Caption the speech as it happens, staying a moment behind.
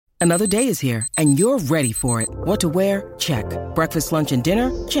Another day is here, and you're ready for it. What to wear? Check. Breakfast, lunch, and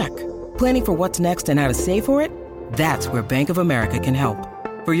dinner? Check. Planning for what's next and how to save for it? That's where Bank of America can help.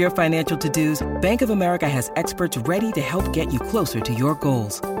 For your financial to-dos, Bank of America has experts ready to help get you closer to your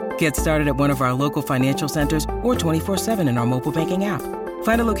goals. Get started at one of our local financial centers or 24/7 in our mobile banking app.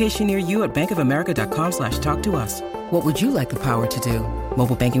 Find a location near you at bankofamerica.com/talktous. What would you like the power to do?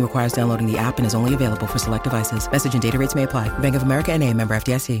 Mobile banking requires downloading the app and is only available for select devices. Message and data rates may apply. Bank of America N.A., member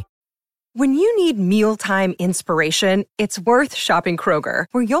FDIC. When you need mealtime inspiration, it's worth shopping Kroger,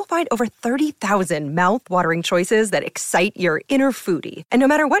 where you'll find over 30,000 mouth-watering choices that excite your inner foodie. And no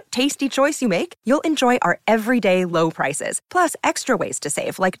matter what tasty choice you make, you'll enjoy our everyday low prices, plus extra ways to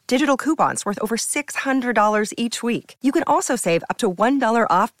save, like digital coupons worth over $600 each week. You can also save up to $1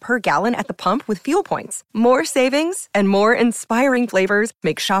 off per gallon at the pump with fuel points. More savings and more inspiring flavors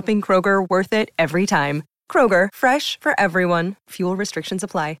make shopping Kroger worth it every time. Kroger, fresh for everyone. Fuel restrictions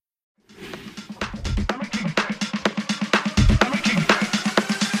apply.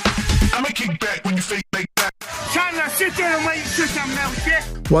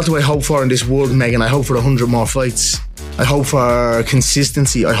 What do I hope for in this world, Megan? I hope for 100 more fights. I hope for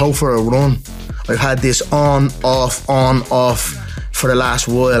consistency. I hope for a run. I've had this on, off for the last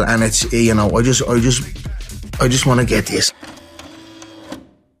while, and it's, you know, I just want to get this.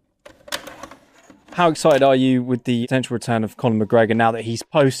 How excited are you with the potential return of Conor McGregor now that he's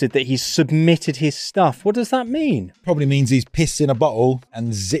posted that he's submitted his stuff? What does that mean? Probably means he's pissed in a bottle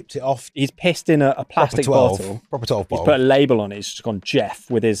and zipped it off. He's pissed in a plastic bottle. Proper 12 bottle. He's put a label on it. It's just gone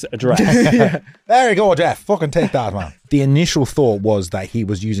Jeff with his address. There you go, Jeff. Fucking take that, man. The initial thought was that he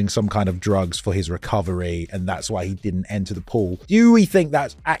was using some kind of drugs for his recovery, and that's why he didn't enter the pool. Do we think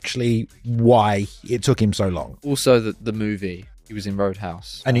that's actually why it took him so long? Also, the movie. He was in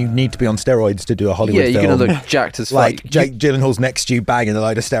Roadhouse. And you need to be on steroids to do a Hollywood film. Yeah, you're going to look jacked as fuck. Like, Jake Gyllenhaal's next to you banging a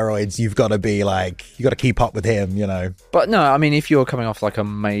load of steroids. You've got to be like, you got to keep up with him, you know. But no, I mean, if you're coming off like a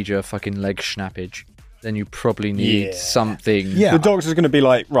major fucking leg snappage, then you probably need something. Yeah. The doctor's going to be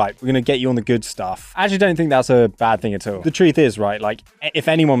like, right, we're going to get you on the good stuff. I actually don't think that's a bad thing at all. The truth is, right, like, if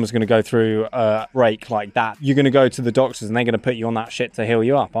anyone was going to go through a break like that, you're going to go to the doctors and they're going to put you on that shit to heal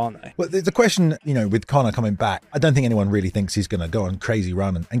you up, aren't they? Well, the question, you know, with Conor coming back, I don't think anyone really thinks he's going to go on a crazy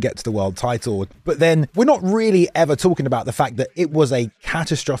run and get to the world title. But then we're not really ever talking about the fact that it was a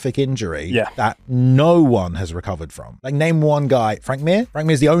catastrophic injury that no one has recovered from. Like, name one guy. Frank Mir? Frank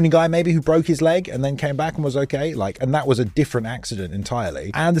Mir's the only guy maybe who broke his leg and then came back and was okay, like, and that was a different accident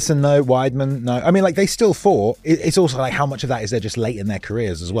entirely. Anderson, no. Weidman, no. I mean, like, they still fought. It's also like, how much of that is there just late in their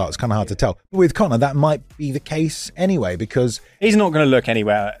careers as well? It's kind of hard to tell. But with Conor, that might be the case anyway, because he's not going to look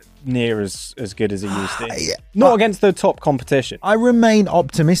anywhere near as good as he used to. Not against the top competition. I remain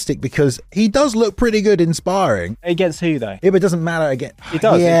optimistic because he does look pretty good in sparring. Against who, though? Yeah, but it doesn't matter again. It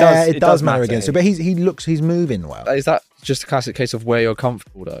does. Yeah, it does matter against him. But he's moving well. Is that just a classic case of where you're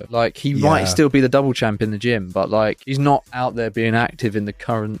comfortable, though? Like, he might still be the double champ in the gym, but, like, he's not out there being active in the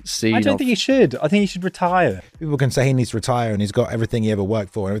current scene. I don't think he should. I think he should retire. People can say he needs to retire and he's got everything he ever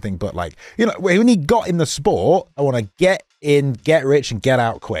worked for and everything, but, like, you know, when he got in the sport, I want to get in, get rich, and get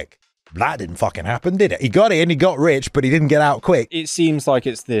out quick. That didn't fucking happen, did it? He got in, he got rich, but he didn't get out quick. It seems like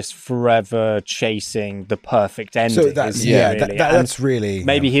it's this forever chasing the perfect ending. So that's really...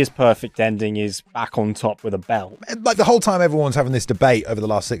 Maybe his perfect ending is back on top with a belt. Like, the whole time everyone's having this debate over the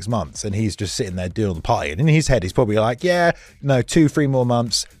last 6 months, and he's just sitting there doing the party. And in his head, he's probably like, 2-3 more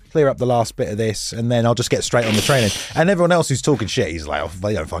months, clear up the last bit of this, and then I'll just get straight on the training. And everyone else who's talking shit, he's like,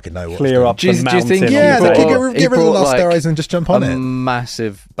 they don't fucking know what's clear up the mountain. Do you think they could get rid of the last steroids and just jump on it? A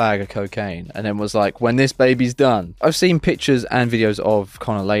massive bag of cocaine, and then was like, when this baby's done. I've seen pictures and videos of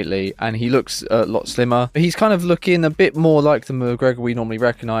Conor lately, and he looks a lot slimmer. But he's kind of looking a bit more like the McGregor we normally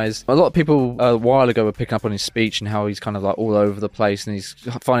recognise. A lot of people a while ago were picking up on his speech and how he's kind of like all over the place, and he's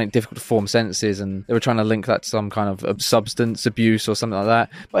finding it difficult to form sentences, and they were trying to link that to some kind of substance abuse or something like that.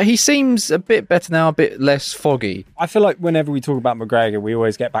 But he seems a bit better now, a bit less foggy. I feel like whenever we talk about McGregor, we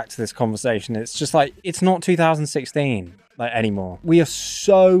always get back to this conversation. It's just like, it's not 2016 anymore. We are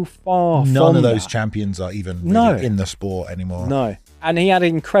so far from None of those champions are even really in the sport anymore. No. And he had an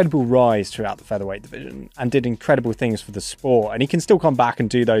incredible rise throughout the featherweight division and did incredible things for the sport. And he can still come back and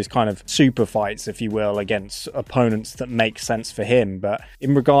do those kind of super fights, if you will, against opponents that make sense for him. But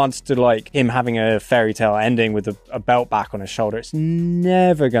in regards to like him having a fairy tale ending with a belt back on his shoulder, it's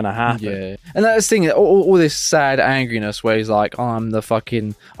never going to happen. Yeah. And that's the thing, all this sad angriness where he's like, I'm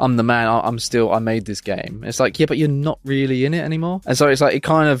the man, I made this game. It's like, yeah, but you're not really in it anymore. And so it's like, it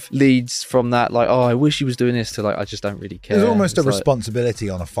kind of leads from that, like, I wish he was doing this, to like, I just don't really care. There's almost a responsibility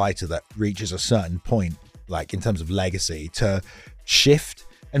on a fighter that reaches a certain point, like in terms of legacy, to shift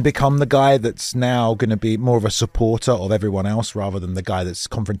and become the guy that's now going to be more of a supporter of everyone else rather than the guy that's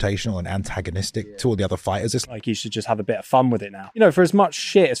confrontational and antagonistic to all the other fighters? It's like, he should just have a bit of fun with it now. You know, for as much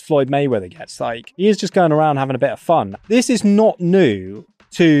shit as Floyd Mayweather gets, like, he is just going around having a bit of fun. This is not new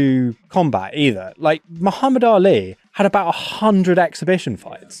to combat either. Like, Muhammad Ali had about 100 exhibition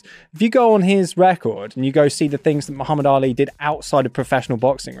fights. If you go on his record and you go see the things that Muhammad Ali did outside of professional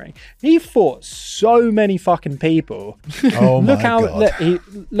boxing ring, he fought so many fucking people. Oh my God.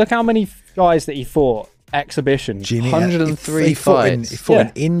 Look how many guys that he fought exhibition. Jimmy, 103 he fights. He fought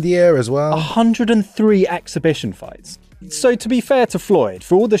in India as well. 103 exhibition fights. So to be fair to Floyd,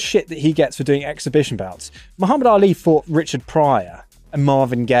 for all the shit that he gets for doing exhibition bouts, Muhammad Ali fought Richard Pryor and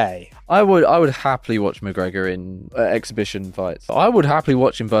Marvin Gaye. I would happily watch McGregor in exhibition fights. I would happily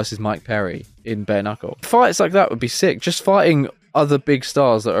watch him versus Mike Perry in bare knuckle. Fights like that would be sick. Just fighting other big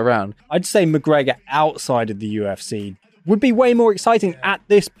stars that are around. I'd say McGregor outside of the UFC would be way more exciting at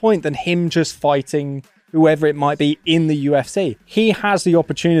this point than him just fighting whoever it might be in the UFC. He has the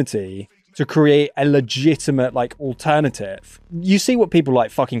opportunity to create a legitimate, like, alternative. You see what people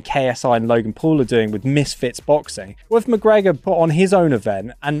like fucking KSI and Logan Paul are doing with Misfits Boxing. What if McGregor put on his own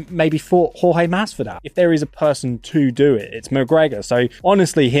event and maybe fought Jorge Masvidal? If there is a person to do it, it's McGregor. So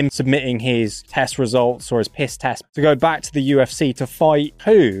honestly, him submitting his test results or his piss test to go back to the UFC to fight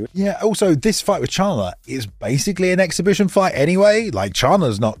who? Yeah, also, this fight with Chandler is basically an exhibition fight anyway. Like,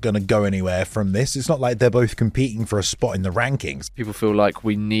 Chandler's not going to go anywhere from this. It's not like they're both competing for a spot in the rankings. People feel like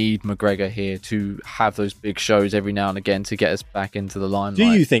we need McGregor here to have those big shows every now and again to get us back into the limelight. Do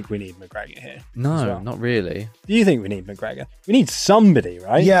you think we need McGregor here? No, not really. Do you think we need McGregor? We need somebody,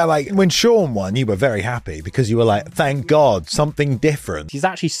 right? Yeah, like when Sean won, you were very happy because you were like, thank God, something different. He's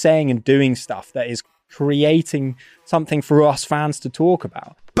actually saying and doing stuff that is creating something for us fans to talk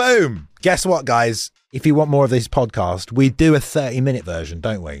about. Boom! Guess what, guys? If you want more of this podcast, we do a 30-minute version,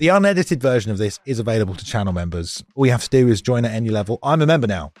 don't we? The unedited version of this is available to channel members. All you have to do is join at any level. I'm a member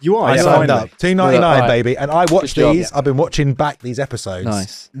now. You are? I signed up. $2.99, right. baby. And I watch Good job. these. I've been watching back these episodes.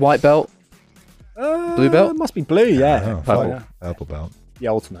 Nice. White belt? Blue belt? It must be blue, yeah. Purple belt. The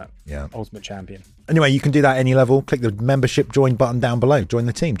ultimate. Yeah. Ultimate champion. Anyway, you can do that at any level. Click the membership join button down below. Join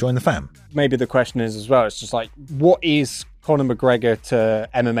the team. Join the fam. Maybe the question is as well, it's just like, what is Conor McGregor to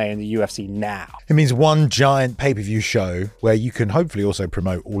MMA and the UFC now? It means one giant pay-per-view show where you can hopefully also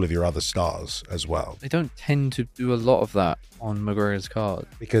promote all of your other stars as well. They don't tend to do a lot of that on McGregor's card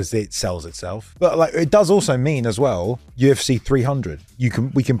because it sells itself. But like, it does also mean as well, UFC 300.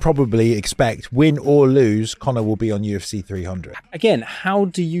 We can probably expect, win or lose, Conor will be on UFC 300. Again, how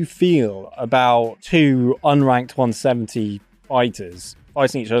do you feel about two unranked 170 fighters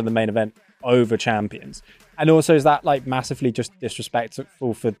fighting each other in the main event over champions? And also, is that like massively just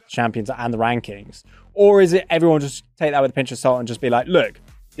disrespectful for champions and the rankings? Or is it everyone just take that with a pinch of salt and just be like, look,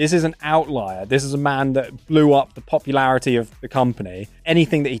 this is an outlier. This is a man that blew up the popularity of the company.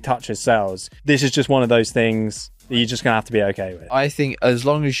 Anything that he touches sells. This is just one of those things that you're just going to have to be okay with. I think as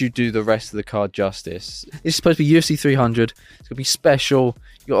long as you do the rest of the card justice, it's supposed to be UFC 300. It's going to be special.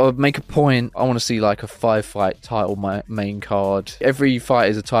 You got to make a point. I want to see like a 5-fight title main card. Every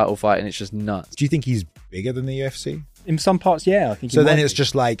fight is a title fight and it's just nuts. Do you think he's bigger than the UFC? In some parts, yeah. I think so. Then it's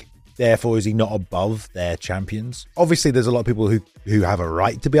just like, therefore, is he not above their champions? Obviously, there's a lot of people who have a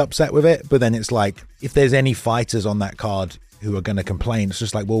right to be upset with it. But then it's like, if there's any fighters on that card who are going to complain, it's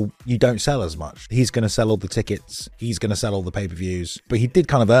just like, well, you don't sell as much. He's going to sell all the tickets. He's going to sell all the pay-per-views. But he did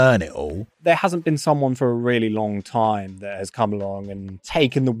kind of earn it all. There hasn't been someone for a really long time that has come along and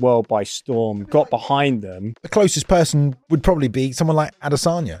taken the world by storm, got behind them. The closest person would probably be someone like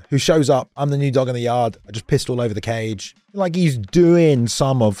Adesanya, who shows up, I'm the new dog in the yard, I just pissed all over the cage. Like, he's doing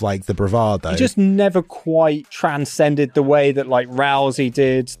some of like the bravado. He just never quite transcended the way that like Rousey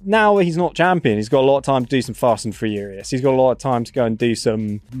did. Now he's not champion. He's got a lot of time to do some Fast and Furious. He's got a lot of time to go and do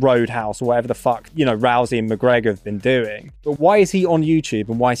some Roadhouse or whatever the fuck, Rousey and McGregor have been doing. But why is he on YouTube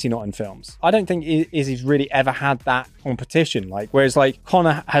and why is he not in films? I don't think Izzy's really ever had that competition. Like, whereas like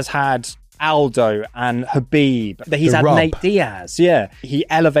Conor has had Aldo and Habib, that he's had Nate Diaz. Yeah. He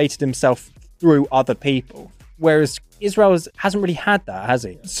elevated himself through other people. Whereas Israel hasn't really had that, has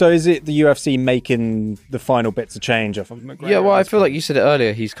he? So is it the UFC making the final bits of change off of McGregor? Yeah, well, I feel like you said it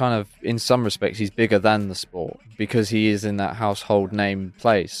earlier. He's kind of, in some respects, he's bigger than the sport because he is in that household name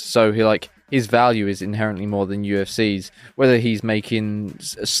place. So his value is inherently more than UFC's. Whether he's making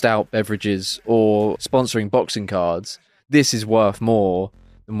stout beverages or sponsoring boxing cards, this is worth more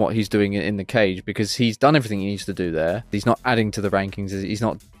than what he's doing in the cage because he's done everything he needs to do there. He's not adding to the rankings. He's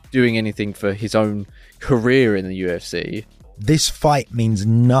not doing anything for his own career in the UFC. This fight means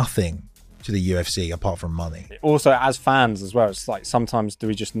nothing to the UFC apart from money. Also, as fans as well, it's like sometimes do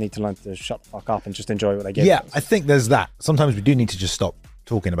we just need to learn to shut the fuck up and just enjoy what they give us? I think there's that. Sometimes we do need to just stop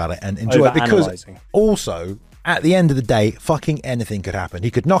talking about it and enjoy it, because also at the end of the day, fucking anything could happen.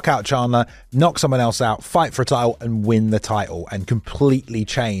 He could knock out Chandler, knock someone else out, fight for a title and win the title and completely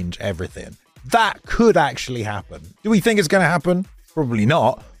change everything. That could actually happen. Do we think it's going to happen? Probably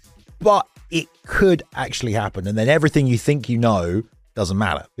not, but it could actually happen. And then everything you think you know doesn't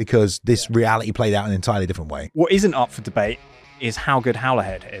matter, because this reality played out in an entirely different way. What isn't up for debate is how good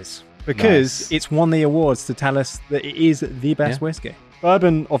Howlerhead is, because it's won the awards to tell us that it is the best whiskey.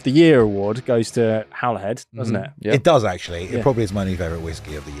 Bourbon of the Year award goes to Howlerhead, doesn't it? Yep. It does, actually. It probably is my new favourite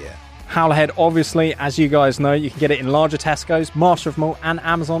whiskey of the year. Howlerhead, obviously, as you guys know, you can get it in larger Tesco's, Master of Malt, and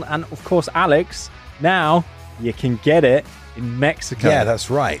Amazon. And, of course, Alex, now you can get it in Mexico. Yeah, that's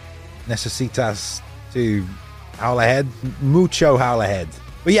right. Necesitas to Howlerhead, mucho Howlerhead.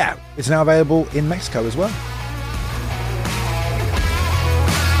 But yeah, it's now available in Mexico as well.